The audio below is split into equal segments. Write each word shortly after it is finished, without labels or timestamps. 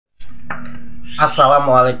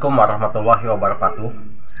Assalamualaikum warahmatullahi wabarakatuh.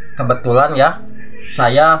 Kebetulan ya,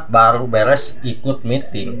 saya baru beres ikut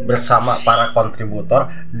meeting bersama para kontributor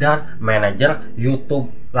dan manajer YouTube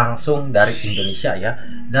langsung dari Indonesia ya.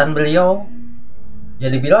 Dan beliau ya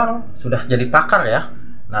dibilang sudah jadi pakar ya.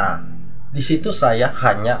 Nah, di situ saya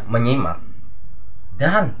hanya menyimak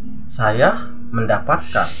dan saya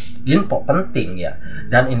mendapatkan info penting ya.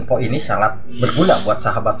 Dan info ini sangat berguna buat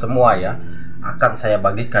sahabat semua ya. Akan saya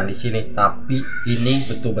bagikan di sini, tapi ini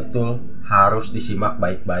betul-betul harus disimak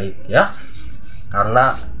baik-baik ya,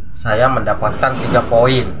 karena saya mendapatkan 3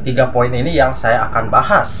 poin. 3 poin ini yang saya akan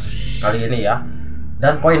bahas kali ini ya.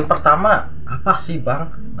 Dan poin pertama, apa sih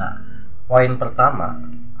Bang? Nah, poin pertama,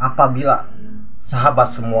 apabila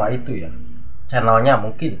sahabat semua itu ya, channelnya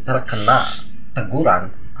mungkin terkena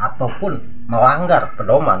teguran ataupun melanggar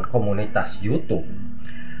pedoman komunitas YouTube,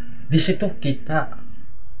 di situ kita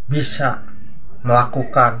bisa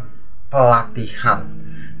melakukan pelatihan.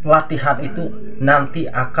 Pelatihan itu nanti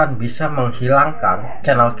akan bisa menghilangkan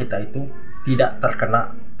channel kita itu tidak terkena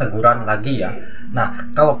teguran lagi ya. Nah,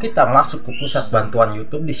 kalau kita masuk ke pusat bantuan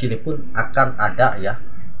YouTube, di sini pun akan ada ya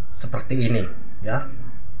seperti ini ya.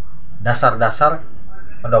 Dasar-dasar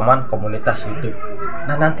pedoman komunitas YouTube.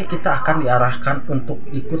 Nah, nanti kita akan diarahkan untuk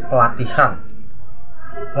ikut pelatihan.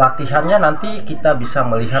 Pelatihannya nanti kita bisa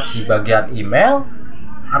melihat di bagian email,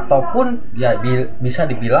 ataupun ya bisa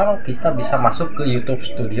dibilang kita bisa masuk ke YouTube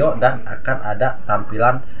Studio dan akan ada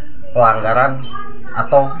tampilan pelanggaran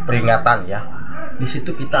atau peringatan ya. Di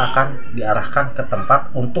situ kita akan diarahkan ke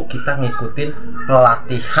tempat untuk kita ngikutin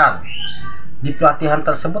pelatihan. Di pelatihan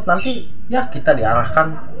tersebut nanti ya kita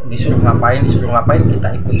diarahkan, disuruh ngapain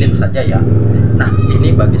kita ikutin saja ya. Nah,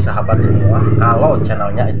 ini bagi sahabat semua kalau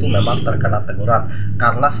channelnya itu memang terkena teguran,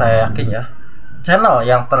 karena saya yakin ya, channel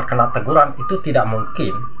yang terkena teguran itu tidak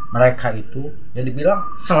mungkin mereka itu ya dibilang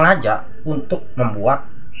sengaja untuk membuat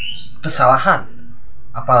kesalahan.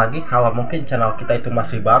 Apalagi kalau mungkin channel kita itu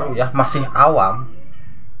masih baru ya, masih awam,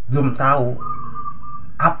 belum tahu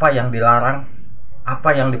apa yang dilarang, apa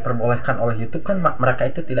yang diperbolehkan oleh YouTube, kan mereka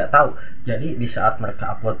itu tidak tahu. Jadi di saat mereka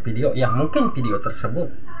upload video yang mungkin video tersebut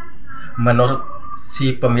menurut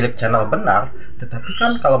si pemilik channel benar, tetapi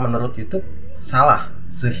kan kalau menurut YouTube salah,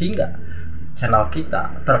 sehingga channel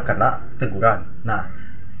kita terkena teguran. Nah,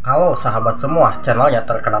 kalau sahabat semua channelnya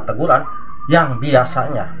terkena teguran, yang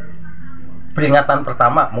biasanya peringatan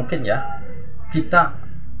pertama mungkin ya, kita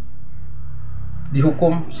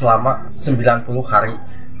dihukum selama 90 hari.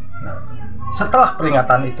 Nah, setelah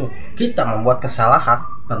peringatan itu kita membuat kesalahan,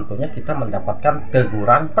 tentunya kita mendapatkan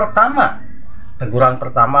teguran pertama. Teguran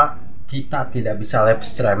pertama, kita tidak bisa live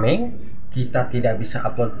streaming, kita tidak bisa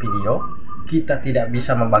upload video, kita tidak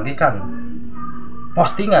bisa membagikan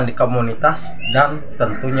postingan di komunitas, dan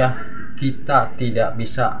tentunya kita tidak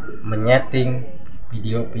bisa menyeting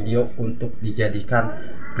video-video untuk dijadikan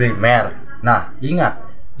primer. Nah, ingat,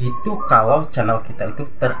 itu kalau channel kita itu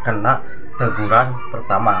terkena teguran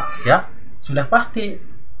pertama ya. Sudah pasti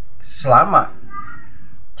selama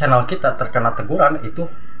channel kita terkena teguran itu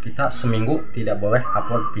kita seminggu tidak boleh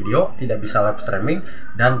upload video, tidak bisa live streaming,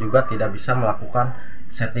 dan juga tidak bisa melakukan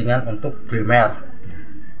settingan untuk primer.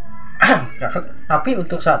 Tapi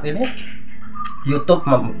untuk saat ini YouTube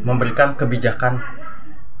memberikan kebijakan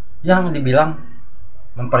yang dibilang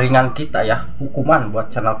memperingan kita ya, hukuman buat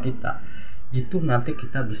channel kita. Itu nanti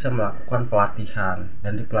kita bisa melakukan pelatihan,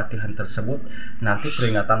 dan di pelatihan tersebut nanti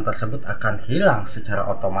peringatan tersebut akan hilang secara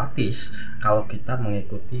otomatis kalau kita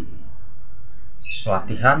mengikuti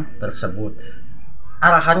pelatihan tersebut.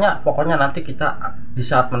 Arahannya pokoknya nanti kita di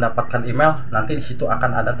saat mendapatkan email, nanti di situ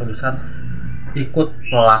akan ada tulisan ikut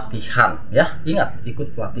pelatihan ya. Ingat,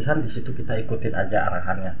 ikut pelatihan, di situ kita ikutin aja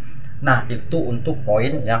arahannya. Nah, itu untuk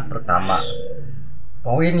poin yang pertama.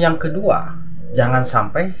 Poin yang kedua, jangan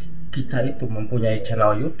sampai kita itu mempunyai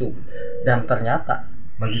channel YouTube dan ternyata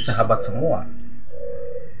bagi sahabat semua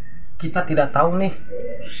kita tidak tahu nih,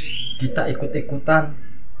 kita ikut-ikutan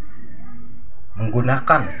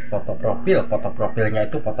menggunakan foto profilnya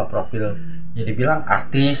itu foto profil ya dibilang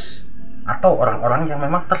artis atau orang-orang yang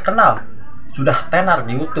memang terkenal, sudah tenar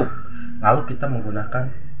di YouTube, lalu kita menggunakan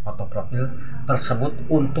foto profil tersebut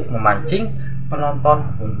untuk memancing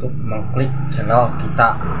penonton untuk mengklik channel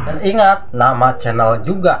kita. Dan ingat, nama channel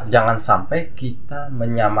juga jangan sampai kita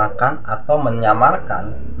menyamakan atau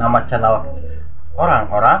menyamarkan nama channel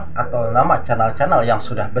orang-orang atau nama channel-channel yang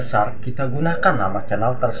sudah besar, kita gunakan nama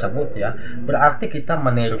channel tersebut ya. Berarti kita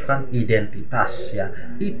menirukan identitas ya.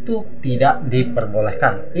 Itu tidak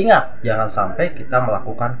diperbolehkan. Ingat, jangan sampai kita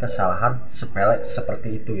melakukan kesalahan sepele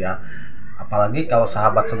seperti itu ya. Apalagi kalau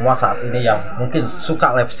sahabat semua saat ini yang mungkin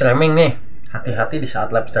suka live streaming nih, hati-hati di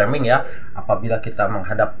saat live streaming ya. Apabila kita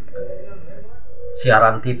menghadap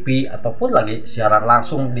siaran TV ataupun lagi siaran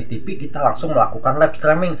langsung di TV, kita langsung melakukan live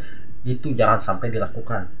streaming, itu jangan sampai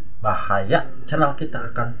dilakukan. Bahaya, channel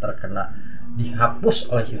kita akan terkena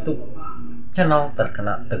dihapus oleh YouTube, channel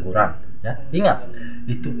terkena teguran ya. Ingat,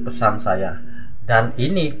 itu pesan saya. Dan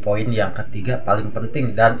ini poin yang ketiga paling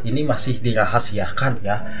penting, dan ini masih dirahasiakan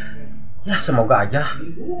ya. Ya semoga aja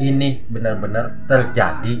ini benar-benar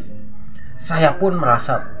terjadi. Saya pun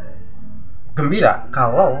merasa gembira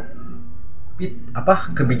kalau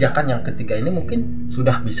kebijakan yang ketiga ini mungkin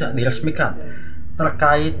sudah bisa diresmikan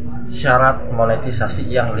terkait syarat monetisasi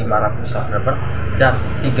yang 500 subscriber dan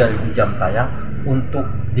 3000 jam tayang untuk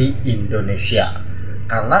di Indonesia.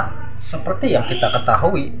 Karena seperti yang kita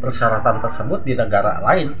ketahui, persyaratan tersebut di negara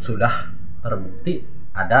lain sudah terbukti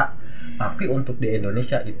ada, tapi untuk di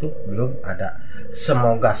Indonesia itu belum ada.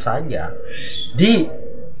 Semoga saja di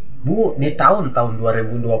tahun-tahun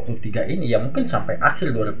 2023 ini ya, mungkin sampai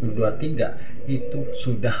akhir 2023 itu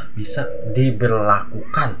sudah bisa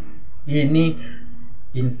diberlakukan. Ini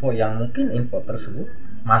info yang mungkin info tersebut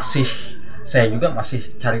saya juga masih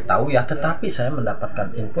cari tahu ya, tetapi saya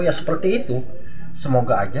mendapatkan info ya seperti itu.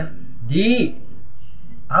 Semoga aja di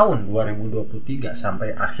tahun 2023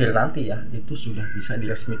 sampai akhir nanti ya itu sudah bisa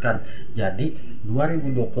diresmikan. Jadi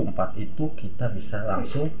 2024 itu kita bisa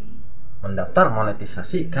langsung mendaftar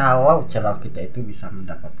monetisasi kalau channel kita itu bisa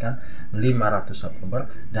mendapatkan 500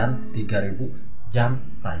 subscriber dan 3000 jam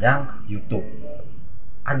tayang YouTube.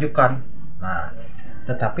 Ajukan. Nah,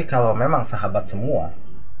 tetapi kalau memang sahabat semua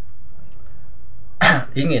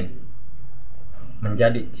ingin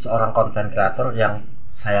menjadi seorang konten kreator yang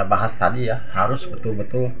saya bahas tadi ya, harus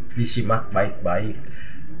betul-betul disimak baik-baik.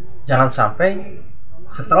 Jangan sampai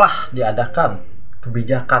setelah diadakan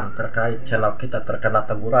kebijakan terkait channel kita terkena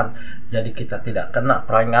teguran, jadi kita tidak kena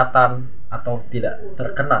peringatan atau tidak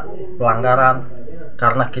terkena pelanggaran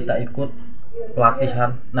karena kita ikut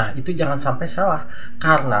pelatihan. Nah, itu jangan sampai salah,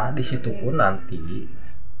 karena di situ pun nanti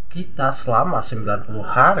kita selama 90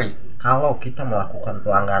 hari kalau kita melakukan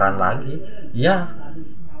pelanggaran lagi ya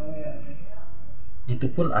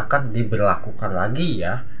itu pun akan diberlakukan lagi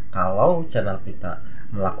ya. Kalau channel kita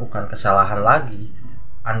melakukan kesalahan lagi,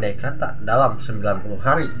 andai kata dalam 90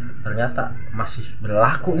 hari ternyata masih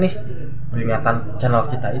berlaku nih peringatan channel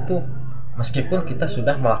kita itu, meskipun kita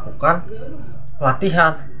sudah melakukan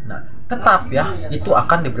pelatihan, nah tetap ya itu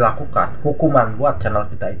akan diberlakukan hukuman buat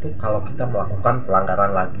channel kita itu kalau kita melakukan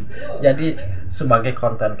pelanggaran lagi. Jadi sebagai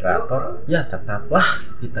konten kreator ya tetaplah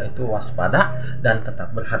kita itu waspada dan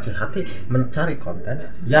tetap berhati-hati mencari konten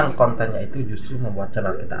yang kontennya itu justru membuat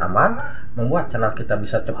channel kita aman, membuat channel kita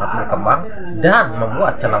bisa cepat berkembang, dan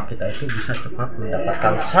membuat channel kita itu bisa cepat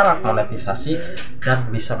mendapatkan syarat monetisasi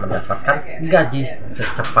dan bisa mendapatkan gaji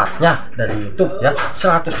secepatnya dari YouTube ya.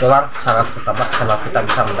 $100 syarat pertama channel kita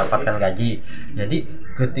bisa mendapatkan gaji. Jadi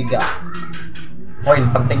ketiga poin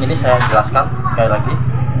penting ini saya jelaskan sekali lagi,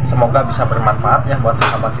 semoga bisa bermanfaat ya buat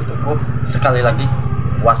sahabat YouTubeku. Sekali lagi,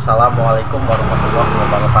 wassalamualaikum warahmatullahi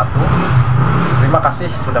wabarakatuh. Terima kasih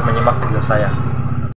sudah menyimak video saya.